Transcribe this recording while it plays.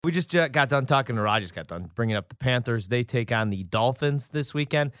We just got done talking to Rogers, got done bringing up the Panthers. They take on the Dolphins this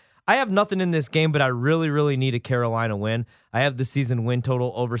weekend. I have nothing in this game, but I really, really need a Carolina win. I have the season win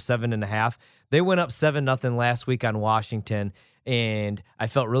total over 7.5. They went up 7-0 last week on Washington, and I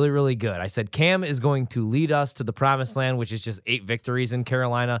felt really, really good. I said Cam is going to lead us to the promised land, which is just 8 victories in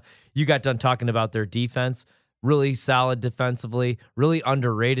Carolina. You got done talking about their defense. Really solid defensively, really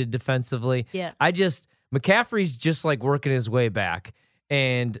underrated defensively. Yeah. McCaffrey's just like working his way back.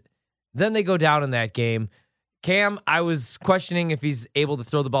 And then they go down in that game. Cam, I was questioning if he's able to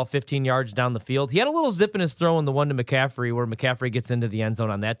throw the ball 15 yards down the field. He had a little zip in his throw in the one to McCaffrey where McCaffrey gets into the end zone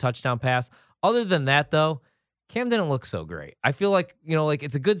on that touchdown pass. Other than that, though, Cam didn't look so great. I feel like,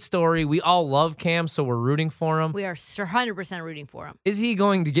 it's a good story. We all love Cam, so we're rooting for him. We are 100% rooting for him. Is he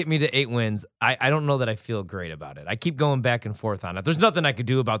going to get me to 8 wins? I don't know that I feel great about it. I keep going back and forth on it. There's nothing I could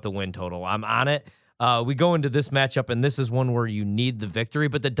do about the win total. I'm on it. We go into this matchup, and this is one where you need the victory.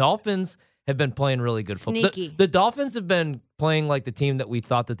 But the Dolphins have been playing really good football. Sneaky. The Dolphins have been playing like the team that we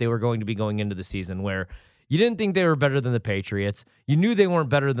thought that they were going to be going into the season, where you didn't think they were better than the Patriots. You knew they weren't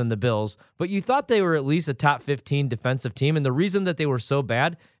better than the Bills, but you thought they were at least a top 15 defensive team. And the reason that they were so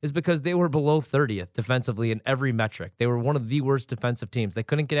bad is because they were below 30th defensively in every metric. They were one of the worst defensive teams. They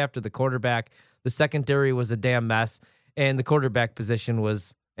couldn't get after the quarterback. The secondary was a damn mess, and the quarterback position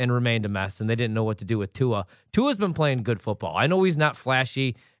was and remained a mess, and they didn't know what to do with Tua. Tua's been playing good football. I know he's not flashy,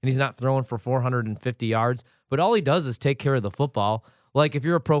 and he's not throwing for 450 yards, but all he does is take care of the football. Like, if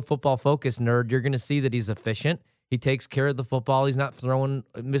you're a Pro Football Focus nerd, you're going to see that he's efficient. He takes care of the football. He's not throwing,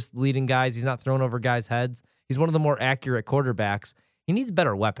 misleading guys. He's not throwing over guys' heads. He's one of the more accurate quarterbacks. He needs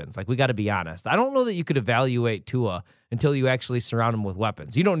better weapons. Like, we got to be honest. I don't know that you could evaluate Tua until you actually surround him with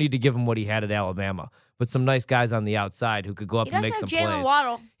weapons. You don't need to give him what he had at Alabama, but some nice guys on the outside who could go up and make some plays. Jalen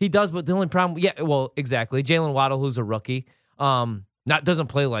Waddle. He does, but the only problem, exactly. Jalen Waddle, who's a rookie, doesn't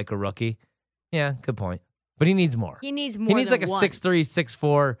play like a rookie. Yeah, good point. But he needs more. He needs more. He needs than like a one. 6'3",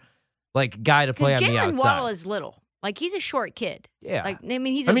 6'4", like guy to play on the outside. Jalen Waddle is little. Like, he's a short kid. Yeah. Like,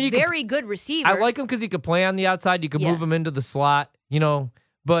 he's a very good receiver. I like him because he could play on the outside. You could move him into the slot,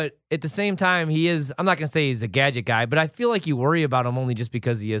 But at the same time, I'm not going to say he's a gadget guy, but I feel like you worry about him only just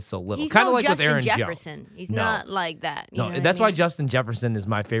because he is so little. He's kind of no like Justin with Aaron Jefferson. Jones. He's not like that. That's why Justin Jefferson is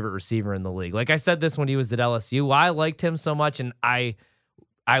my favorite receiver in the league. Like I said this when he was at LSU. Why I liked him so much, and I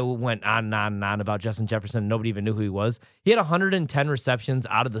went on and on and on about Justin Jefferson. Nobody even knew who he was. He had 110 receptions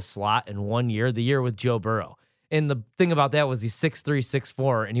out of the slot in 1 year, the year with Joe Burrow. And the thing about that was he's 6'3",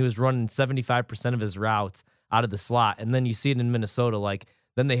 6'4", and he was running 75% of his routes out of the slot. And then you see it in Minnesota,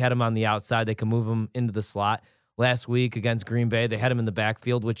 then they had him on the outside. They can move him into the slot. Last week against Green Bay, they had him in the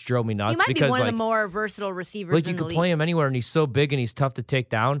backfield, which drove me nuts. He might because, be one of the more versatile receivers in the league. You could play him anywhere, and he's so big and he's tough to take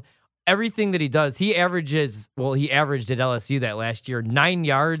down. Everything that he does, he averaged at LSU that last year 9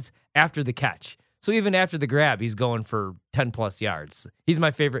 yards after the catch. So even after the grab, he's going for 10-plus yards. He's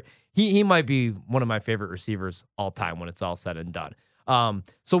my favorite. He might be one of my favorite receivers all time when it's all said and done.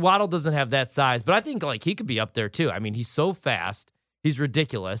 So Waddle doesn't have that size, but I think he could be up there too. I mean, he's so fast. He's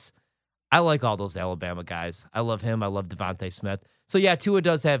ridiculous. I like all those Alabama guys. I love him. I love Devontae Smith. So yeah, Tua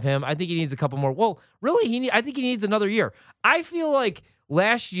does have him. I think he needs a couple more. Well, really, I think he needs another year. I feel like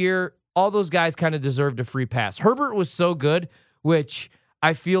last year, all those guys kind of deserved a free pass. Herbert was so good, which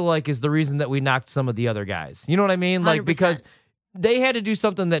I feel like is the reason that we knocked some of the other guys. You know what I mean? 100%. Because they had to do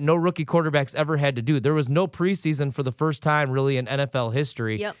something that no rookie quarterbacks ever had to do. There was no preseason for the first time really in NFL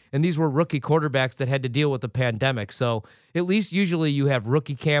history. Yep. And these were rookie quarterbacks that had to deal with the pandemic. So at least usually you have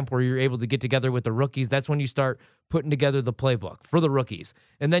rookie camp where you're able to get together with the rookies. That's when you start putting together the playbook for the rookies.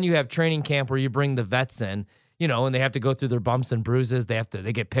 And then you have training camp where you bring the vets in, and they have to go through their bumps and bruises. They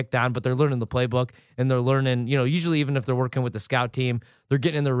get picked on, but they're learning the playbook and they're learning, usually even if they're working with the scout team, they're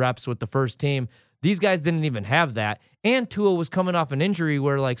getting in their reps with the first team. These guys didn't even have that. And Tua was coming off an injury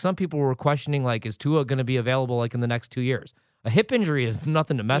where some people were questioning, is Tua going to be available in the next 2 years? A hip injury is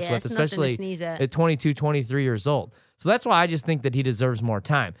nothing to mess with, especially at 22, 23 years old. So that's why I just think that he deserves more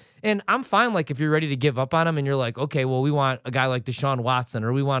time. And I'm fine, if you're ready to give up on him and you're like, okay, well, we want a guy like Deshaun Watson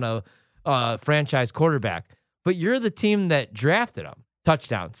or we want a franchise quarterback. But you're the team that drafted him.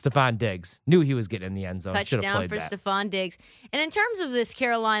 Touchdown, Stephon Diggs. Knew he was getting in the end zone. Touchdown for Stephon Diggs. And in terms of this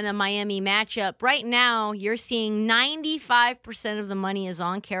Carolina-Miami matchup, right now you're seeing 95% of the money is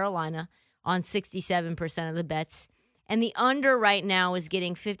on Carolina on 67% of the bets. And the under right now is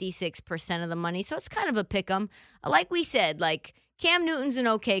getting 56% of the money. So it's kind of a pick 'em. Like we said, Cam Newton's an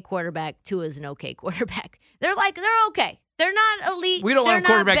okay quarterback. Tua's an okay quarterback. They're okay. They're not elite. We don't want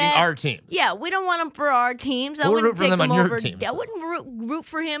They're them not quarterbacking bad. our teams. Yeah, we don't want him for our teams. I We'll wouldn't root for take them him on your over. teams, I though. wouldn't root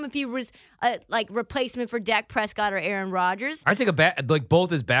for him if he was like replacement for Dak Prescott or Aaron Rodgers. I think like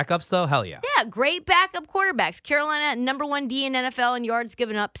both as backups though. Hell yeah. Yeah, great backup quarterbacks. Carolina, number 1 D in NFL in yards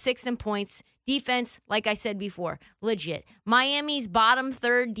given up, 6th in points. Defense, like I said before, legit. Miami's bottom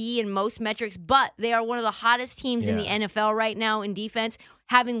 3rd D in most metrics, but they are one of the hottest teams in the NFL right now in defense,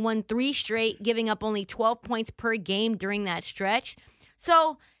 having won 3 straight, giving up only 12 points per game during that stretch.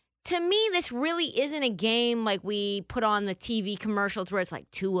 So, to me, this really isn't a game like we put on the TV commercials where it's like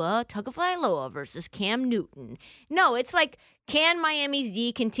Tua Tagovailoa versus Cam Newton. No, it's like, can Miami's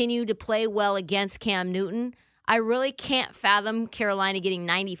D continue to play well against Cam Newton? I really can't fathom Carolina getting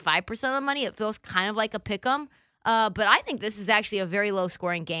 95% of the money. It feels kind of like a pick'em. But I think this is actually a very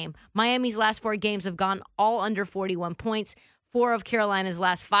low-scoring game. Miami's last 4 games have gone all under 41 points. 4 of Carolina's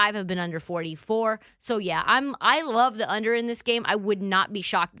last 5 have been under 44. So, yeah, I love the under in this game. I would not be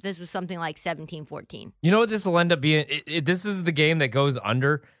shocked if this was something like 17-14. You know what this will end up being? This is the game that goes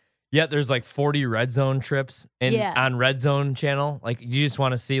under, yet there's like 40 red zone trips on Red Zone channel. Like, you just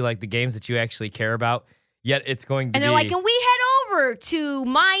want to see like the games that you actually care about, yet it's going to And they're like, can we head over to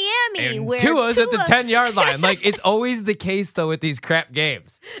Miami and where Tua's at the 10-yard line? Like, it's always the case, though, with these crap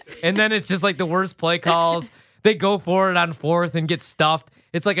games. And then it's just like the worst play calls. They go for it on 4th and get stuffed.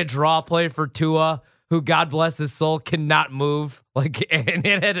 It's like a draw play for Tua, who, God bless his soul, cannot move. Like, and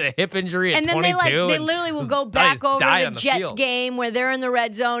it had a hip injury at 22. And then they literally will go back over the Jets field. game where they're in the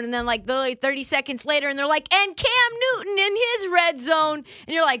red zone, and then like literally 30 seconds later, and they're like, and Cam Newton in his red zone.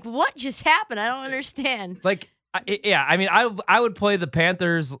 And you're like, what just happened? I don't understand. Like, I mean, I would play the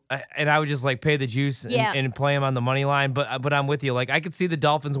Panthers, and I would just like pay the juice and play them on the money line. But I'm with you. Like, I could see the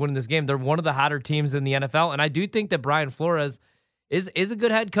Dolphins winning this game. They're one of the hotter teams in the NFL, and I do think that Brian Flores is a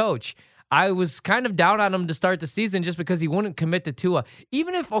good head coach. I was kind of down on him to start the season just because he wouldn't commit to Tua.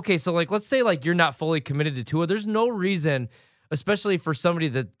 Even if, okay, so like let's say like you're not fully committed to Tua, there's no reason, especially for somebody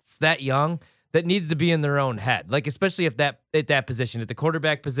that's that young, that needs to be in their own head. Like, especially if at that position, at the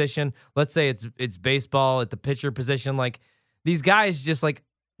quarterback position, let's say it's baseball, at the pitcher position, like these guys just like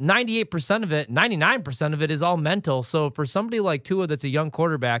 98% of it, 99% of it is all mental. So for somebody like Tua that's a young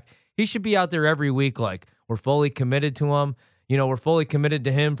quarterback, he should be out there every week like, we're fully committed to him. You know, we're fully committed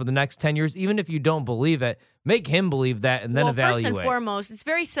to him for the next 10 years. Even if you don't believe it, make him believe that and then evaluate. First and foremost, it's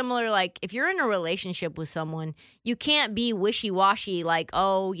very similar. Like, if you're in a relationship with someone, you can't be wishy-washy like,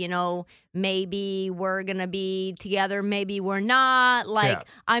 oh, you know, maybe we're going to be together, maybe we're not. Like,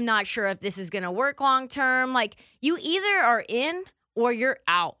 I'm not sure if this is going to work long-term. Like, you either are in or you're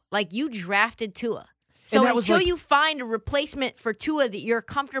out. Like, you drafted Tua. So until you find a replacement for Tua that you're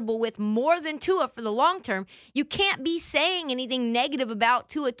comfortable with more than Tua for the long term, you can't be saying anything negative about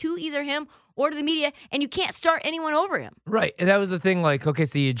Tua to either him or to the media, and you can't start anyone over him. Right. And that was the thing, like, okay,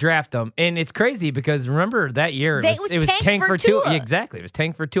 so you draft him. And it's crazy because remember that year, it was tank for Tua. Yeah, exactly. It was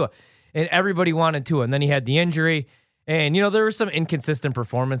tank for Tua. And everybody wanted Tua. And then he had the injury. And, you know, there were some inconsistent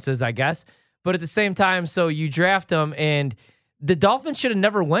performances, I guess. But at the same time, so you draft him, and the Dolphins should have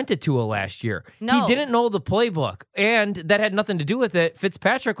never went to Tua last year. No. He didn't know the playbook, and that had nothing to do with it.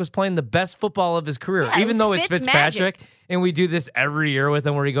 Fitzpatrick was playing the best football of his career, even though it's Fitzpatrick, and we do this every year with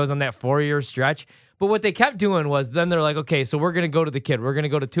him where he goes on that 4-year stretch. But what they kept doing was then they're like, okay, so we're going to go to the kid. We're going to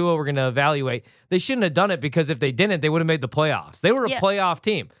go to Tua. We're going to evaluate. They shouldn't have done it because if they didn't, they would have made the playoffs. They were a playoff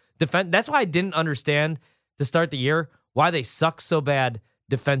team. That's why I didn't understand to start the year why they suck so bad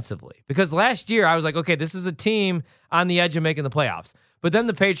defensively. Because last year I was like, okay, this is a team on the edge of making the playoffs. But then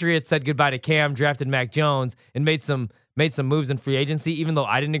the Patriots said goodbye to Cam, drafted Mac Jones, and made some moves in free agency, even though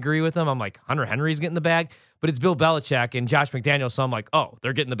I didn't agree with them. I'm like, Hunter Henry's getting the bag. But it's Bill Belichick and Josh McDaniels, so I'm like, oh,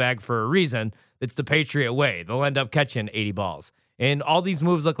 they're getting the bag for a reason. It's the Patriot way. They'll end up catching 80 balls. And all these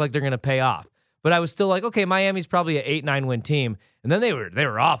moves look like they're going to pay off. But I was still like, okay, Miami's probably an 8-9 win team. And then they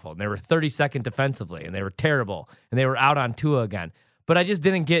were awful. And they were 32nd defensively. And they were terrible. And they were out on Tua again. But I just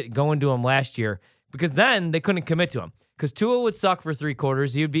didn't get going to him last year because then they couldn't commit to him. Because Tua would suck for 3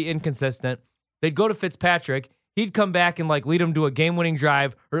 quarters. He would be inconsistent. They'd go to Fitzpatrick. He'd come back and like lead him to a game-winning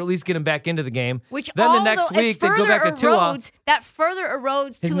drive, or at least get him back into the game. Which then the next week they'd go back to Tua. That further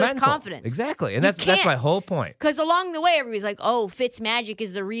erodes Tua's confidence. Exactly, and that's my whole point. Because along the way, everybody's like, "Oh, Fitzmagic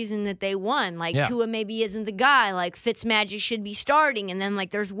is the reason that they won." Like Tua maybe isn't the guy. Like Fitzmagic should be starting. And then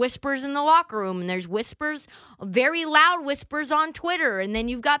like there's whispers in the locker room, and there's whispers, very loud whispers on Twitter, and then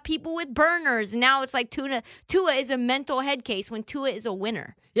you've got people with burners. And now it's like Tua is a mental head case when Tua is a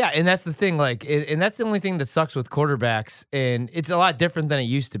winner. Yeah, and that's the thing. Like, and that's the only thing that sucks with with quarterbacks, and it's a lot different than it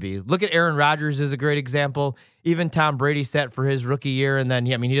used to be. Look at Aaron Rodgers is a great example. Even Tom Brady sat for his rookie year, and then,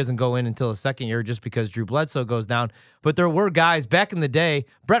 he doesn't go in until his second year just because Drew Bledsoe goes down. But there were guys back in the day,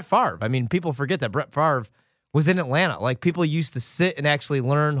 Brett Favre. People forget that Brett Favre was in Atlanta. Like, people used to sit and actually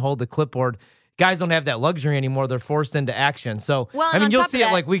learn, hold the clipboard. Guys don't have that luxury anymore. They're forced into action. So, you'll see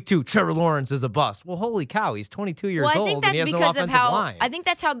it like week 2. Trevor Lawrence is a bust. Well, holy cow, he's 22 years old and he has no offensive line. I think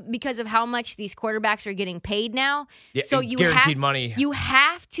that's because of how much these quarterbacks are getting paid now. Yeah, so you guaranteed money. You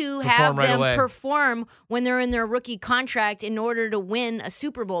have to have them perform when they're in their rookie contract in order to win a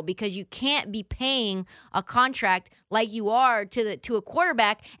Super Bowl, because you can't be paying a contract like you are to a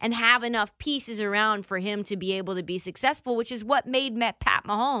quarterback and have enough pieces around for him to be able to be successful, which is what made Pat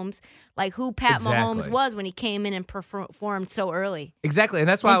Mahomes like who Pat Mahomes was when he came in and performed so early. Exactly, and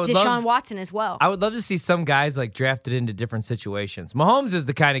that's why I would Deshaun Watson as well. I would love to see some guys like drafted into different situations. Mahomes is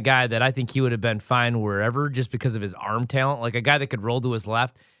the kind of guy that I think he would have been fine wherever just because of his arm talent, like a guy that could roll to his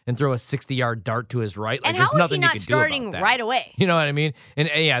left and throw a 60-yard dart to his right. Like, and how is he not starting right away? You know what I mean? And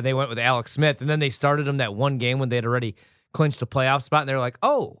yeah, they went with Alex Smith, and then they started him that one game when they had already clinched a playoff spot, and they were like,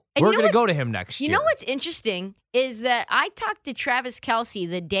 oh, we're going to go to him next year. You know what's interesting is that I talked to Travis Kelce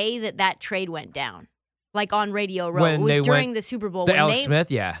the day that trade went down, like on Radio Row. It was during the Super Bowl. Alex Smith,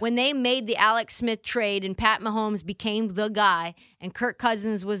 yeah. When they made the Alex Smith trade and Pat Mahomes became the guy and Kirk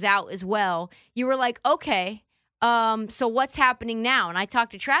Cousins was out as well, you were like, okay, so what's happening now? And I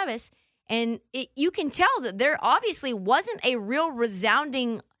talked to Travis, and you can tell that there obviously wasn't a real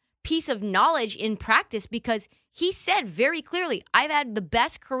resounding piece of knowledge in practice, because he said very clearly, I've had the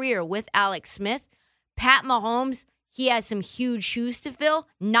best career with Alex Smith. Pat Mahomes, he has some huge shoes to fill.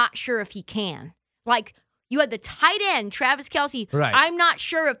 Not sure if he can. Like, you had the tight end, Travis Kelce. Right. I'm not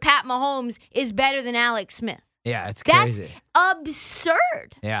sure if Pat Mahomes is better than Alex Smith. Yeah, it's crazy. That's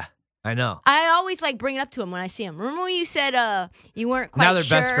absurd. Yeah, I know. I always bring it up to him when I see him. Remember when you said you weren't quite sure? Now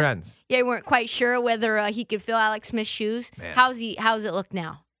they're best friends. Yeah, you weren't quite sure whether he could fill Alex Smith's shoes. Man. How's it look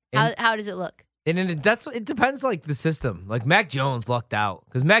now? How does it look? And it depends, like, the system. Like, Mac Jones lucked out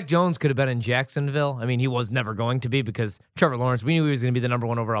because Mac Jones could have been in Jacksonville. He was never going to be because Trevor Lawrence, we knew he was going to be the number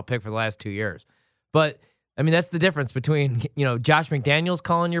 1 overall pick for the last 2 years. But, that's the difference between, Josh McDaniels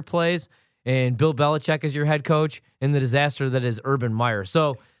calling your plays and Bill Belichick as your head coach and the disaster that is Urban Meyer.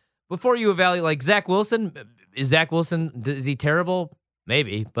 So, before you evaluate, like, Zach Wilson, is he terrible?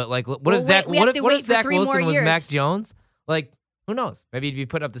 Maybe. But, like, what if Zach Wilson was Mac Jones? Like, who knows? Maybe he'd be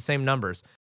putting up the same numbers.